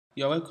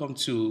You're welcome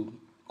to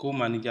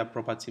Comanager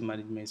Property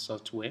Management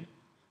Software.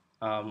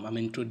 I'm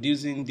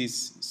introducing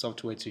this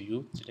software to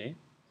you today.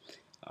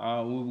 We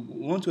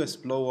want to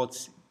explore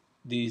what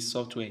the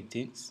software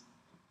entails,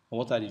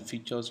 what are the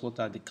features,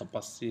 what are the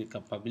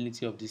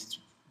capability of this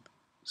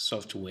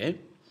software.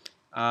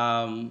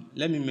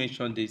 Let me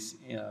mention this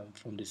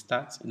from the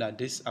start that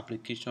this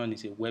application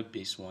is a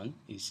web-based one.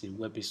 It's a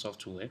web-based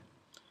software.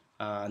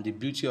 And the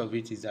beauty of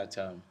it is that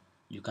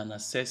you can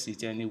access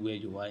it anywhere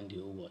you are in the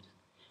whole world.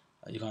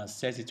 You can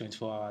access it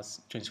 24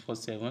 hours,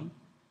 24/7.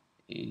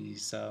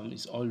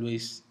 It's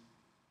always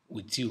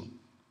with you,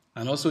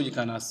 and also you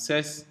can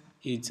access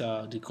it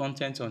the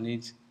content on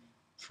it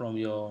from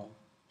your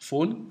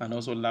phone and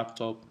also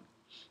laptop.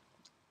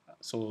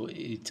 So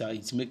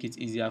it make it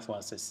easier for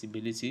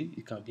accessibility.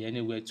 It can be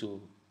anywhere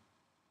to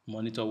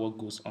monitor what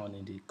goes on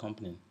in the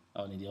company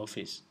or in the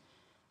office.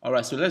 All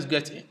right, so let's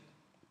get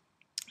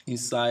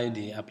inside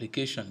the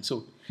application.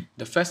 So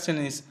the first thing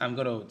is I'm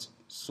gonna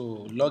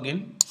log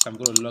in. So I'm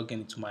gonna log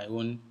into my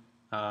own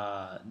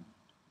uh,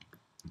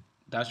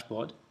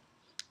 dashboard.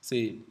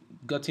 Say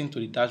got into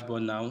the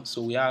dashboard now.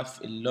 So we have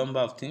a number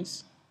of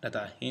things that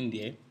are in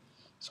there.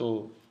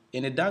 So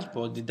in the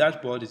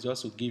dashboard is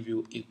just to give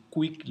you a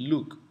quick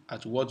look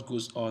at what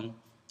goes on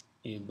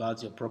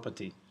about your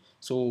property.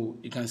 So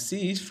you can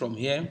see it from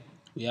here.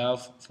 We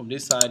have from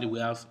this side we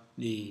have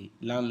the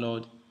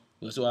landlord.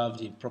 We also have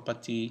the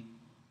property.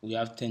 We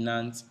have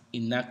tenants,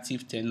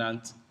 inactive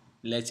tenant,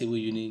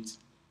 lettable unit,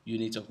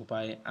 unit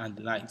occupied, and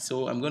the like.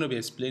 So I'm going to be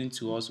explaining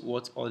to us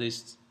what all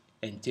this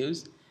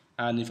entails.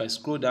 And if I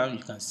scroll down,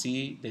 you can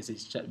see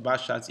there's a bar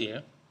chart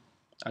here.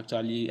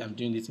 Actually, I'm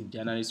doing this in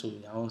January, so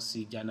I don't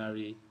see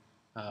January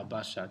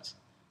bar chart.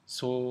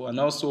 So, and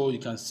also you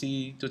can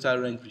see total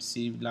rent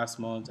received last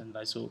month and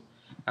like so.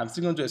 I'm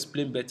still going to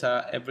explain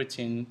better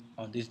everything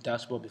on this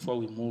dashboard before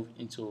we move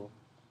into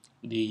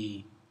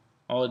the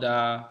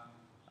other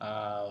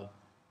uh,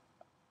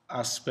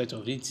 aspect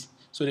of it.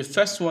 So the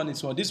first one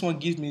is this one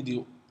gives me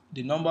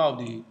the number of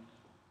the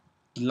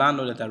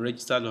landlord that are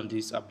registered on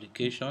this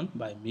application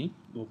by me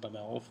or by my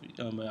office,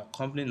 my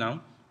company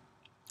now.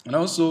 And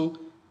also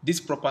this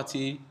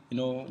property,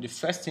 the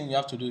first thing you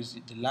have to do is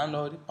the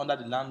landlord. Under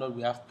the landlord,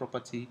 we have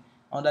property.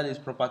 Under this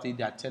property,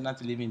 there are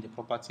tenants living in the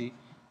property.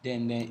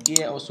 Then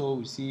here also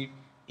we see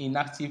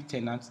inactive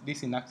tenants.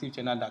 This inactive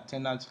tenant are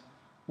tenants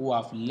who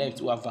have left,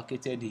 who have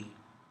vacated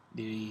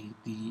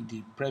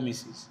the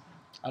premises.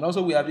 And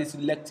also we have this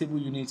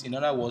electable unit. In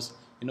other words,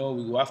 we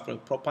will have a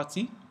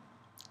property,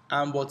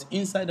 and but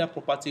inside that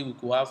property we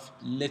could have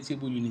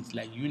lettable units,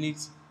 like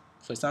units.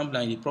 For example,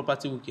 in the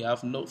property we could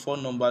have four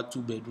number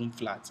two-bedroom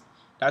flat.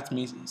 That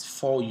means it's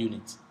 4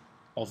 units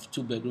of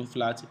two-bedroom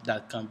flat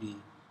that can be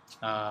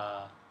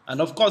and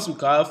of course we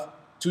can have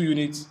 2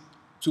 units,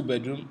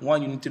 two-bedroom,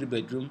 1 unit,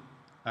 three-bedroom,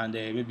 and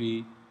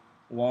maybe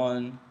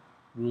one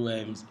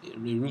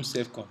room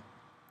self-con.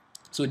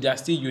 So they are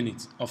still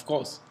units. Of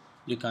course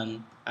you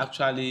can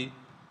actually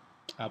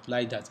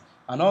apply that.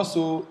 And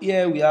also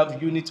here we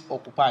have unit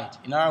occupied.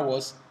 In other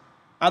words,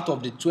 out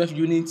of the 12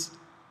 units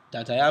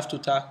that I have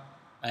total,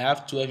 I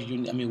have 12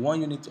 units,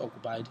 1 unit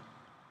occupied.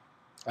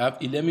 I have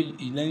 11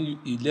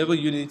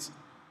 units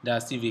that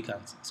are still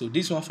vacant. So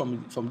this one,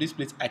 from this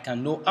place, I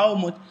can know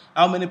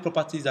how many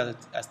properties that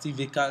are still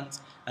vacant,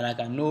 and I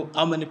can know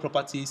how many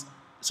properties.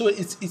 So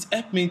it's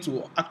helped me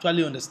to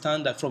actually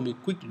understand that from a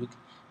quick look,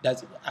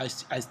 that I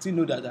still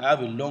know that I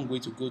have a long way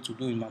to go to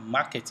do in my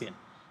marketing,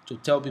 to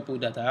tell people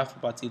that I have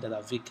property that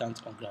are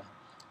vacant on ground.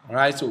 All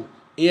right. So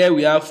here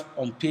we have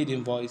unpaid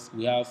invoice,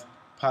 we have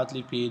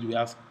partly paid, we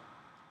have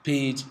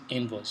paid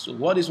invoice. So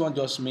what this one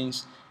just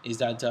means is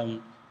that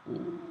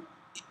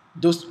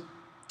those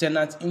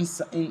tenants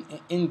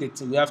in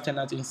the we have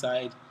tenants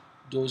inside,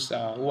 those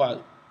who are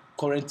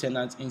current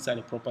tenants inside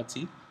the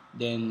property.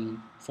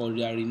 Then for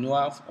their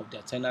renewal of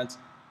their tenants,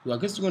 we are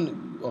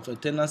going to of a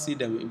tenancy,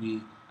 then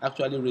we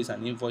actually raise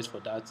an invoice for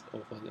that.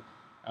 Or for the,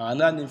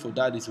 another name for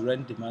that is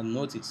rent demand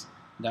notice.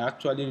 They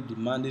actually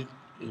demanded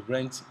a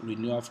rent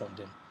renewal from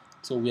them.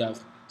 So we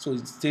have, so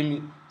it's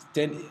 10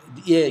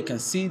 here you can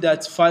see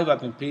that 5 have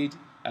been paid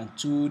and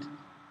 2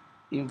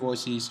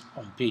 invoices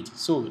unpaid.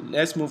 So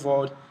let's move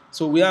forward.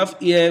 So we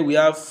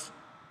have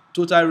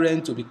total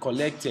rent to be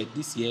collected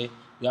this year.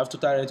 We have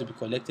total rent to be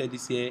collected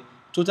this year.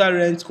 Total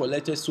rent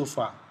collected so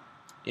far.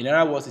 In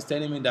other words, it's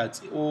telling me that,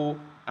 oh,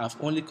 I've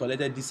only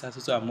collected this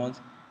total amount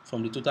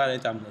from the total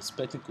rent I'm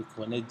expecting to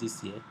collect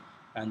this year.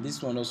 And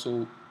this one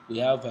also, we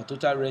have a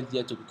total rent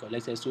yet to be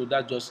collected. So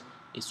that's just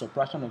a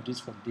subtraction of this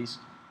from this.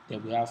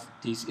 Then we have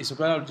this, a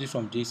subtraction of this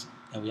from this,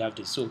 and we have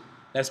this. So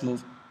let's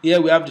move.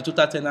 Here we have the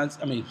total tenants,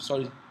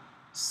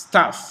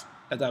 staff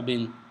that have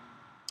been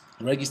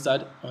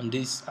registered on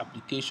this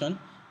application.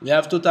 We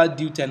have total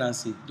due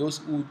tenancy. Those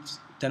whose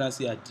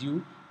tenancy are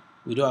due,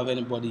 we don't have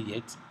anybody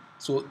yet.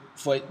 So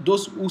for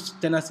those whose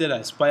tenancy are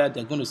expired,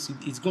 they're going to see,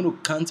 it's going to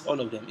count all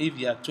of them. If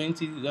you are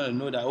 20, you're going to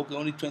know that, okay,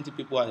 only 20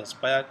 people are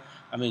expired.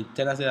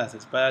 Tenancy has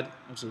expired.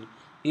 So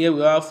here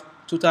we have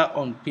total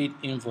unpaid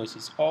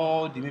invoices.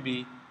 All the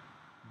maybe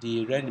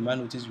the rent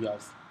demand notice we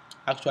have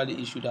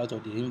actually issued out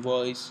of the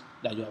invoice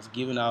that you have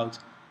given out.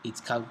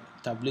 It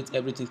calculates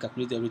everything,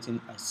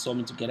 and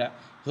sum it together.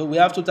 So we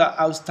have total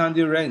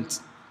outstanding rent.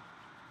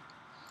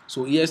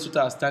 So here's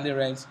total outstanding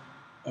rent,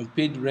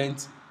 unpaid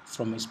rent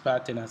from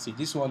expired tenancy.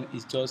 This one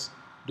is just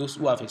those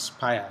who have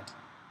expired.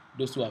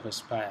 Those who have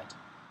expired.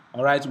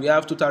 All right, we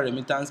have total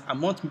remittance,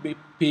 amount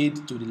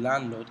paid to the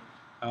landlord,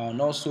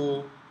 and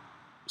also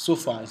so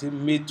far, is it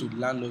made to the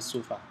landlord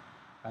so far,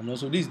 and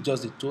also this is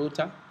just the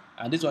total,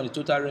 and this one the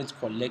total rent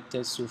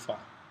collected so far.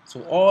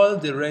 So all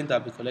the rent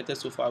that we collected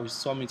so far, we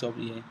sum it up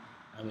here,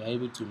 and we are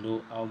able to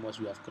know how much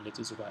we have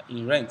collected so far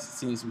in rent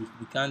since we've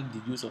begun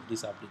the use of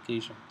this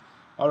application.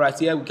 All right,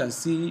 here we can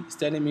see it's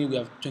telling me we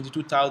have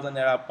 22,000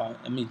 naira per,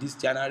 this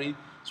January.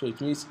 So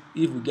it means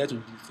if we get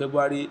to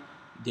February,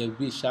 there will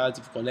be a chart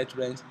if collect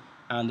rent,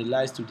 and the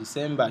last to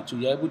December. So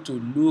you're able to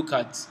look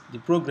at the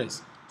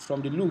progress.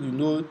 From the look, you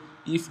know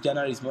if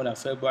January is more than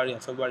February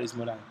and February is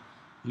more than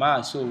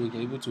March. So we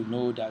can able to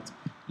know that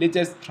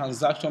latest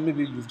transaction,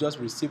 maybe you've just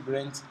received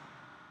rent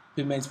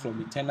payment from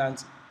the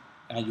tenant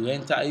and you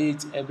enter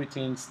it,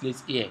 everything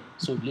slates here.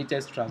 So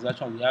latest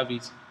transaction, we have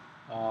it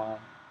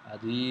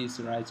at this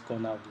right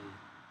corner of the.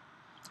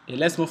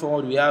 Let's move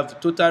forward. We have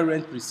total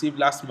rent received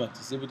last month.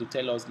 It's able to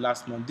tell us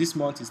last month. This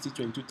month is still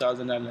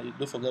 22,000.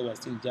 Don't forget we're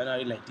still in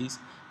January like this.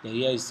 The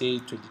year is say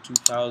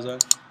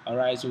 22,000. All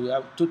right. So we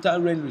have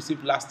total rent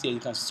received last year. You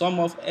can sum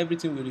off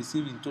everything we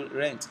received in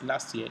rent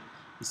last year.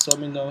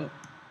 Sum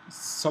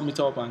it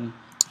up and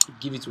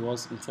give it to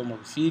us in form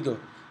of a figure.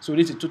 So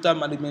this is total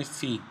management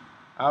fee.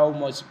 How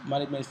much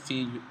management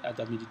fee that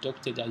have been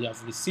deducted that you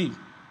have received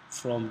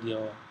from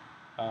the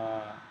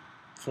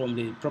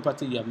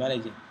property you are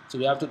managing. So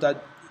we have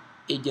total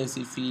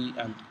agency fee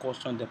and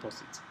caution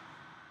deposit.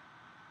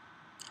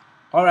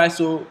 All right,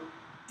 so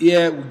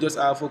here we just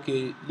have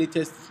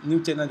latest new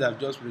tenant that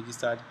have just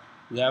registered.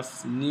 We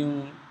have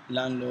new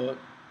landlord.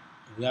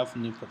 We have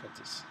new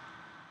properties.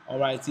 All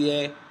right,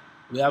 here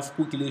we have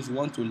quickly if you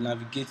want to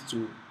navigate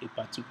to a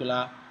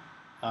particular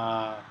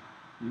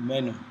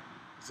menu.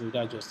 So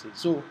that's just it.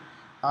 So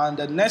and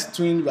the next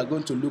thing we are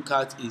going to look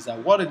at is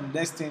what's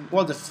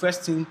the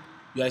first thing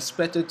you are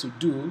expected to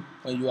do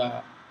when you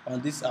are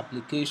on this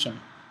application.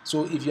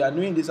 So if you are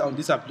doing this on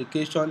this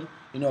application,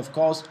 of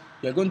course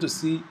you are going to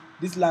see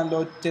this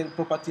landlord,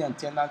 property and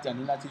tenant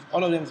and inactive,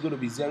 all of them is going to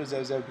be 000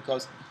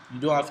 because you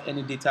don't have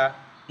any data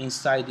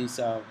inside this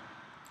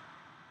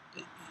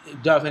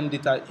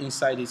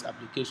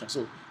application.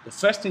 So the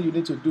first thing you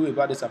need to do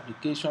about this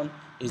application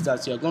is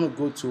that you're going to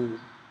go to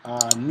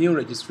new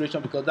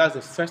registration, because that's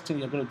the first thing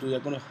you're going to do. You're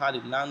going to add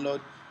a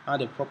landlord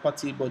and a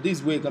property, but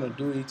this way you're going to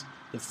do it.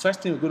 The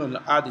first thing we're going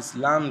to add is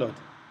landlord,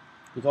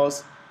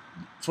 because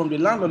from the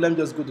landlord, let me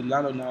just go to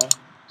landlord now.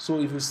 So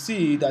if you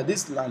see that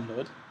this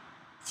landlord,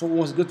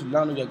 once you go to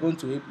landlord,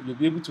 you'll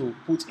be able to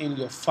put in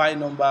your file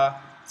number.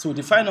 So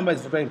the file number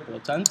is very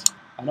important,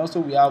 and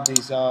also we have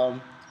this the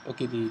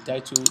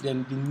title,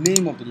 then the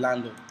name of the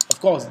landlord,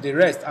 of course the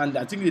rest, and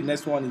I think the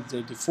next one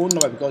is the phone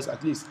number, because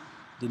at least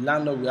the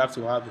landlord will have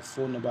to have a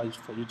phone number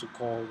for you to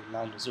call the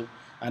landlord. So,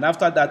 and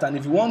after that, and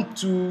if you want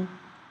to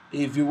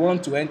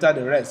enter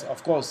the rest,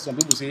 of course some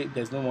people say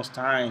there's no much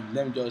time,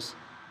 let me just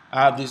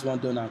have this one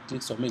done and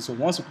click submit. So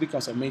once you click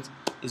on submit,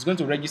 it's going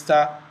to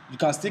register. You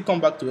can still come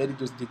back to edit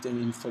those data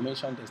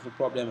information, there's no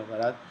problem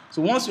about that.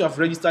 So once you have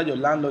registered your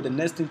landlord, the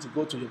next thing to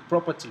go to your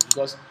property,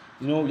 because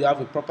you have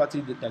a property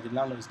that the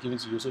landlord is giving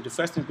to you. So the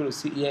first thing you're going to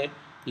see here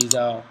is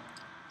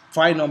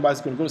file number.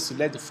 It's going to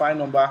select the file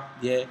number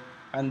here,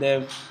 and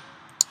then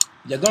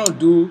you're going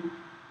to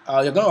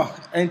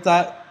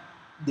enter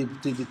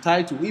the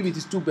title. If it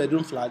is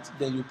 2-bedroom flat,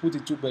 then you put the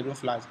 2-bedroom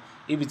flat.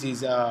 If it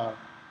is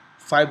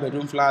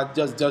 5-bedroom flat,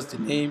 just the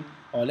name,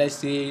 or let's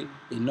say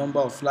a number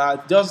of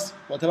flats, just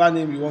whatever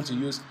name you want to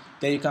use.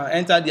 Then you can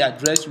enter the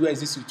address, where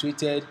is it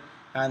situated,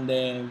 and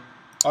then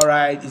all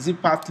right, is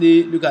it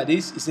partly, look at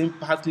this, is it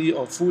partly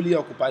or fully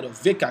occupied or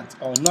vacant,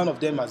 or none of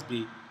them has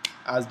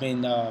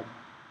been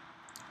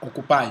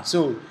occupied.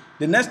 So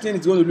the next thing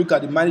is going to look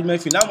at the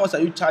management fee. How much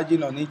are you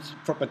charging on each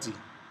property?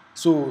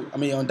 So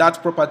on that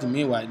property,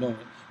 meanwhile, no.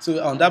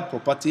 So on that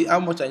property,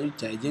 how much are you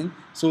charging?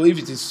 So if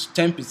it is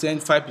 10%,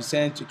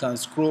 5%, you can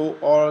scroll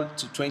all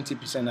to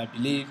 20%, I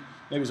believe.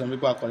 Maybe some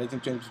people are collecting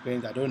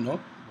 20%, I don't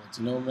know. But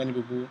many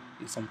people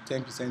it's from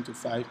 10% to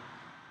 5%.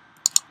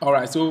 All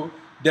right, so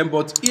then,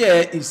 but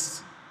here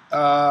is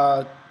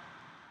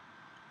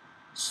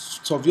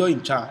surveyor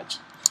in charge.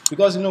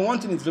 Because one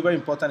thing is very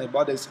important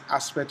about this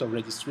aspect of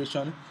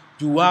registration,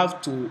 you have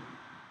to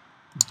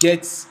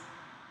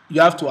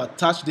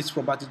attach this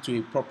property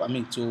to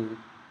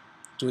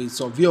a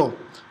surveyor.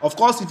 Of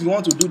course, if you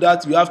want to do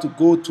that, you have to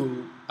go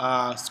to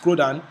scroll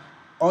down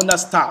under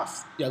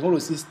staff. You are going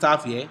to see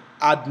staff here,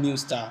 add new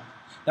staff.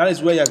 That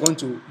is where you are going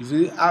to, if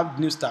you add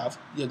new staff,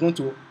 you are going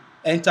to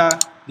enter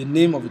the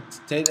name of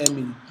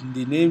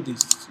the name,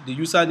 the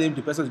username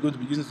the person is going to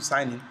be using to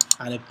sign in,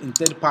 and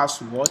enter the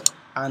password.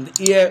 And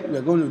here we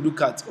are going to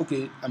look at,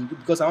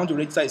 because I want to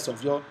register a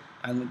surveyor,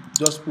 and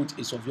just put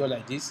a surveyor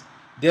like this.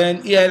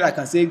 Then here I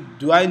can say,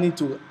 do I need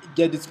to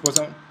get this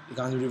person? You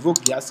can revoke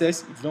the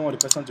access. If you don't want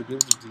the person to be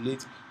able to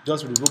delete,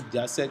 just revoke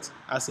the access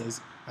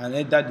and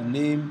enter the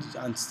name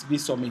and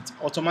submit.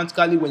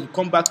 Automatically, when you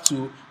come back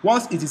to,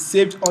 once it is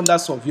saved under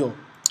Surveyor,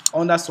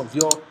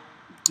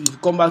 if you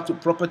come back to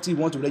property, you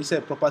want to register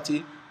a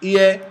property,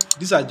 here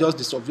these are just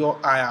the Surveyor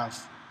I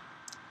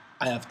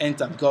have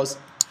entered. Because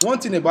one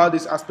thing about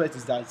this aspect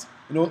is that,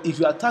 if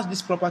you attach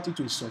this property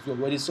to a Surveyor,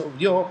 where the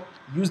Surveyor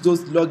use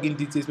those login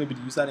details, maybe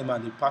the username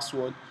and the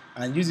password,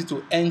 and use it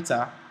to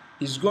enter,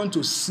 is going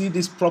to see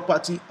this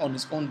property on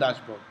its own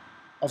dashboard.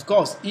 Of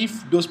course,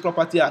 if those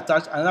property are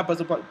attached,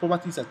 another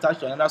property is attached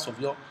to another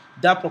Surveyor,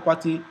 that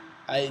property,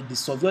 the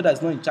Surveyor that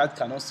is not in charge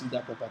cannot see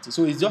that property.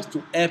 So it's just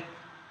to help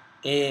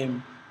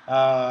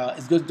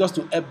just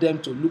to help them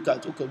to look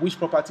at, okay, which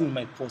property in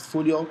my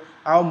portfolio,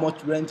 how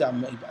much rent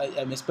I'm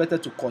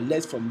expected to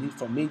collect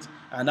from it,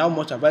 and how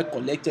much have I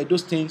collected.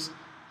 Those things,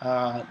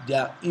 they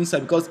are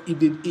inside, because if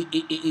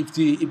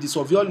the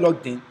Surveyor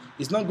logged in,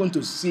 it's not going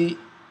to see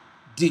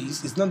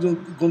this. It's not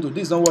going to.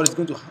 This is not what is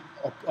going to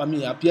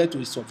appear to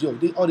a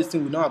Surveyor. All these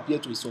things will not appear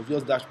to a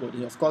Surveyor's dashboard.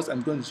 And of course,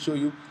 I'm going to show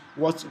you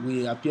what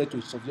will appear to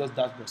a Surveyor's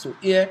dashboard. So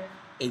here,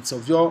 a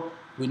Surveyor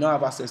will not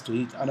have access to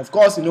it. And of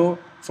course,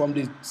 from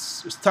the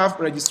staff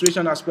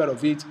registration aspect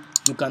of it,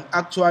 you can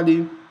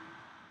actually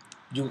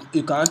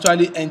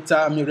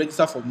enter,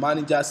 register for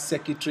manager,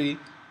 secretary,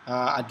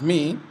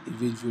 admin,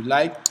 if you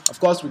like. Of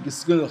course, we're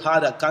going to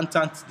add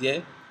accountant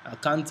there.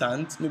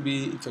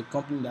 Maybe if a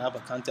company that have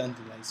accountant,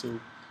 like, so you're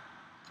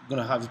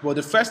gonna have it. But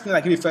the first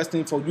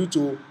thing for you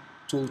to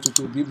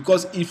be,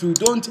 because if you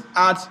don't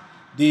add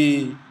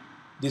the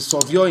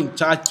Surveyor in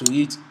charge to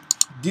it,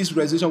 this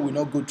registration will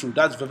not go through.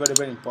 That's very, very,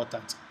 very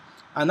important.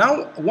 And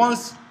now,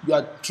 once you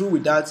are through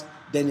with that,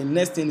 then the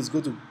next thing is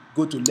going to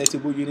go to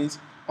lettable unit.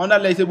 Under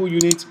lettable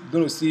unit, you're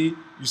going to see,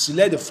 you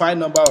select the file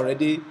number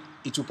already.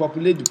 It will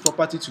populate the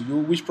property to you.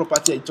 Which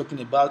property are you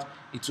talking about?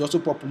 It will also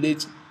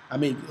populate,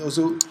 it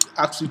also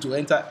asks you to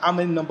enter how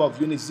many number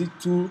of units. Is it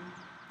two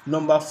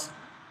number?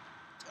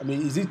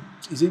 Is it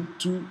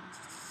two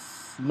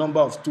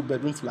number of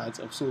 2-bedroom flats?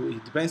 So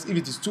it depends. If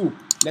it is 2,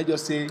 let's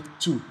just say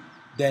 2.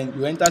 Then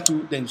you enter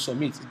 2, then you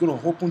submit. It's going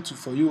to open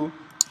for you.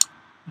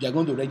 You are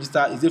going to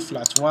register. Is it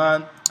flat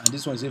 1? And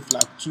this one is a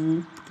flat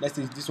 2. Let's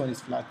say this one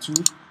is flat 2.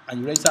 And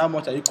you register how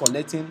much are you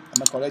collecting.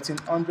 Am I collecting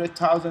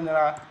 100,000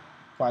 naira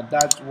for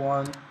that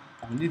one?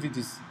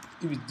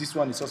 If this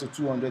one is also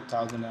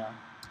 200,000 naira,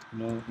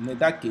 in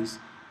that case,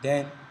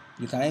 then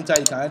you can enter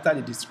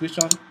the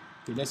description.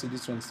 Okay, let's say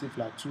this one is still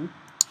flat 2.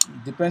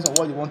 It depends on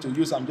what you want to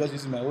use. I'm just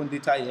using my own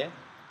data here.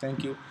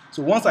 Thank you.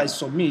 So once I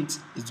submit,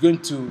 it's going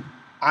to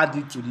add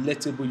it to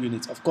lettable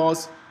unit. Of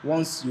course,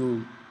 once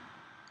you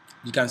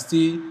can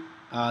still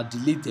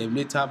delete them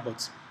later,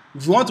 but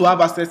if you want to have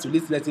access to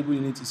this lettable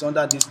unit, it's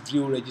under this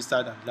view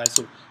registered and like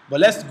so. But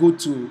let's go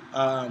to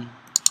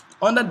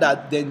under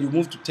that, then you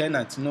move to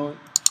tenant.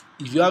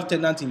 If you have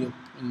tenant in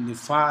the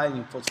file, in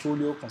your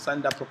portfolio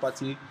concerning that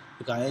property,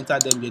 you can enter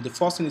them here. The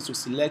first thing is to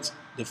select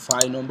the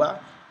file number.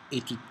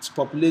 It will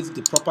populate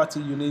the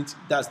property unit.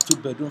 That's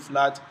 2-bedroom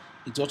flat.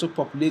 It also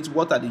populates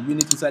what are the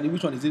units inside.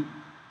 Which one is it?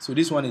 So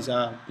this one is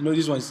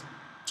this one is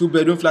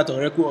 2-bedroom flat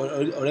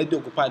already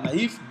occupied. Now,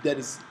 if there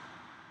is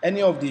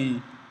any of the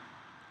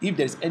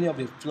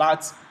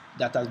flats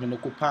that has been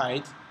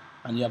occupied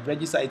and you have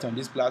registered it on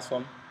this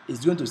platform,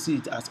 it's going to see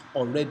it as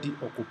already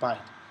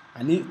occupied.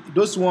 And if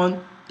those ones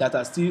that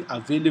are still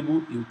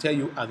available, it will tell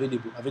you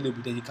available.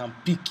 Then you can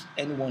pick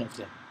any one of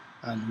them.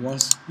 And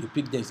once you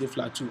pick, there's a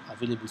flat 2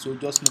 available. So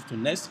just move to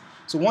next.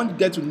 So once you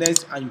get to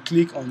next and you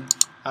click on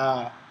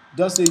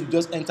just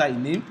enter a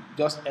name.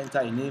 Just enter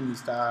a name,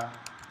 Mr.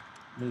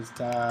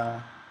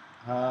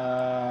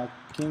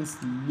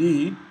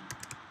 Kingsley,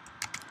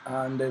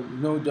 and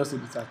just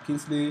Mr.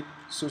 Kingsley,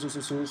 so.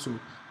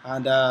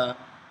 And I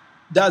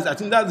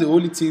think that's the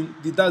only thing.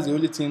 That's the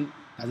only thing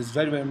that is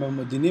very, very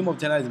important. The name of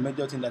tenant is the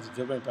major thing that is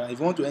very, very important. If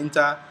you want to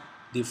enter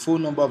the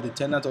phone number of the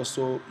tenant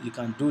also, you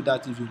can do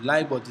that if you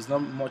like, but it's not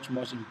much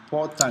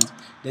important.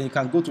 Then you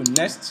can go to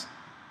next.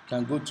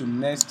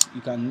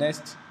 You can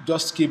next.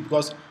 Just skip,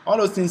 because all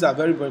those things are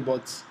very, very,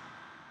 but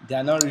they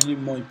are not really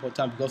more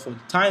important, because for the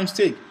time's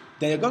sake,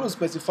 then you're going to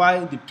specify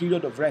the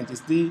period of rent.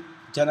 It's the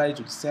January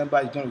to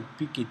December. You're going to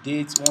pick a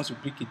date. Once you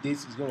pick a date,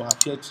 it's going to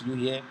appear to you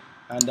here.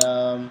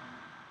 And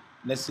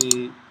let's say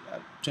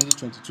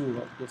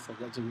 2022. Don't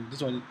forget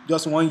this one.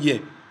 Just 1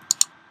 year.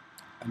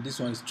 And this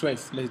one is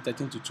 12. Let's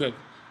 13 to 12.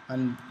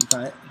 And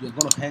you're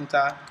going to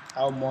enter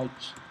how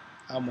much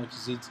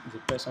is it the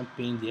person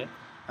paying there.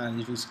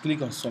 And if you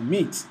click on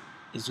submit,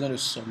 it's going to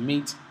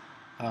submit.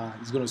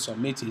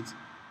 It,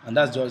 and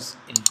that's just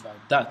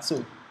about that.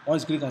 So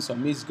once you click on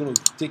submit, it's going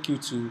to take you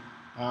to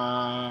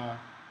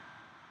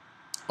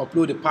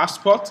upload the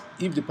passport.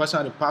 If the person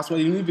has a passport,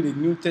 even if a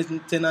new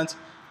tenant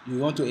you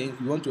want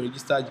to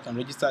register, you can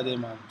register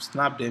them and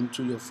snap them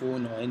through your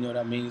phone or any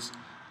other means.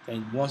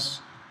 And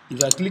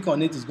if I click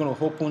on it, it's going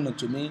to open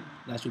to me.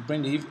 That should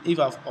bring if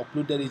I've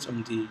uploaded it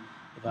on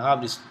if I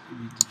have the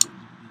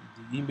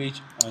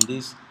image on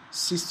this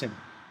system.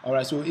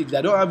 Alright, so if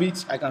I don't have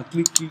it, I can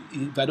click.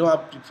 If I don't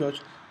have the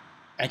picture,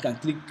 I can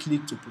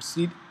click to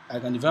proceed. I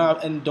can, if I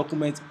have any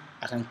document,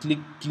 I can click,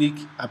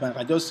 I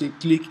can just say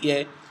click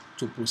here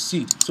to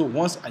proceed. So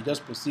once I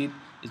just proceed,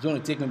 it's going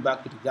to take me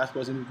back to the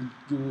dashboard.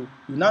 You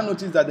now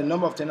notice that the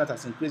number of tenants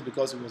has increased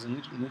because it was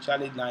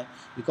initially 9,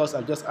 because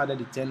I've just added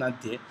the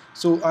tenant there.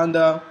 So, and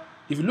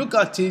if you look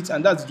at it,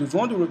 and that's, if you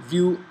want to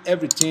review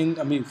everything,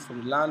 I mean, for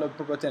the landlord,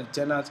 property, and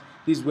tenant,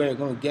 this is where you're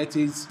going to get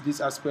it, these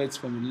aspects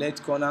from the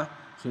left corner,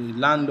 from the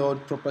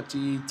landlord,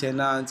 property,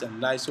 tenants, and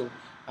like so.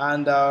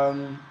 And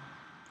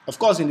of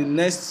course, in the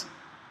next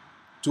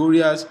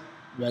tutorials,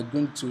 we are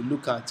going to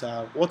look at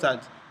what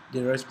are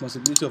the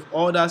responsibility of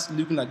others,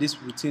 looking at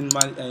this routine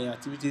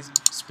activities,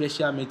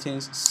 special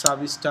meetings,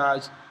 service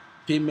charge,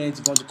 payments,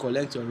 going to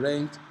collect your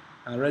rent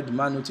and rent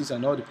demand notice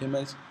and all the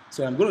payments.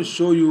 So I'm going to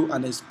show you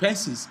an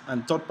expenses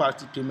and third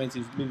party payments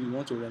if maybe you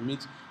want to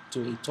remit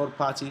to a third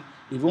party.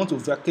 If you want to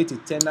vacate a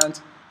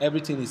tenant,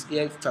 everything is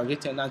here. If I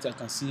vacate tenant, I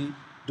can see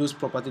those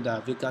properties that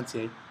are vacant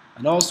here.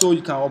 And also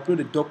you can upload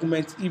a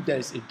document if there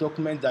is a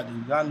document that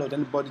the landlord,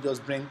 anybody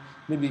just bring,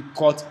 maybe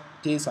court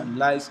case and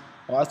lies,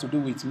 or has to do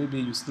with, maybe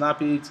you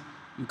snap it,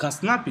 you can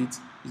snap it,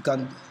 you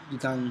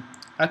can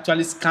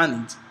actually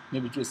scan it,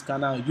 maybe through a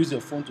scanner, use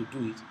your phone to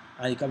do it.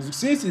 And you can,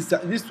 since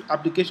this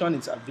application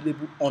is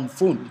available on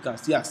phone, you can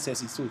still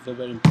access it, so it's very,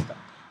 very important.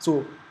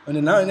 So on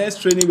the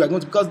next training, we are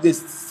going to, because they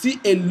see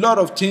a lot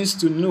of things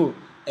to know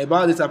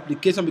about this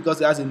application, because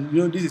it has a,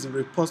 this is a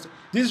report.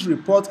 This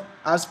report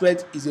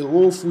aspect is a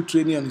whole full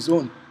training on its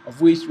own,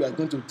 of which we are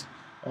going to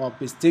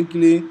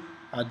painstakingly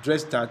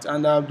address that.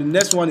 And the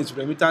next one is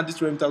remittance.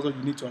 This remittance, what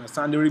you need to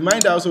understand. The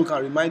reminder also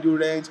can remind you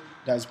rent,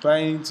 that's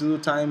buying to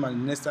time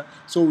and next time.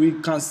 So we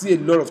can see a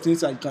lot of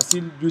things, and you can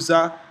see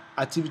user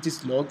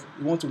activities log.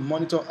 You want to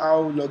monitor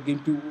how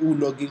people who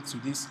log into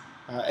this.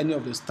 Any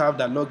of the staff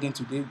that log in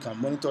today, you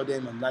can monitor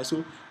them and like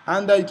so.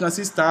 And you can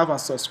see staff and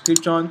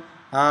subscription.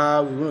 We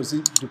want to see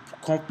the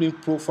company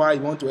profile.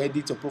 You want to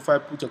edit your profile,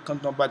 put your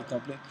account number, the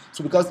company.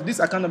 So because this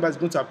account number is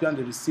going to appear on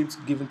the receipt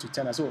given to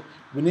tenant, so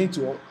we need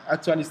to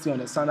actually still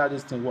understand how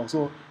this thing works.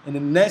 So in the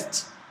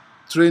next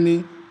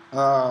training,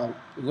 we're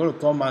going to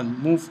come and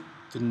move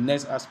to the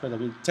next aspect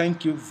of it.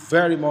 Thank you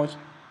very much,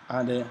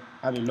 and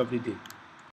have a lovely day.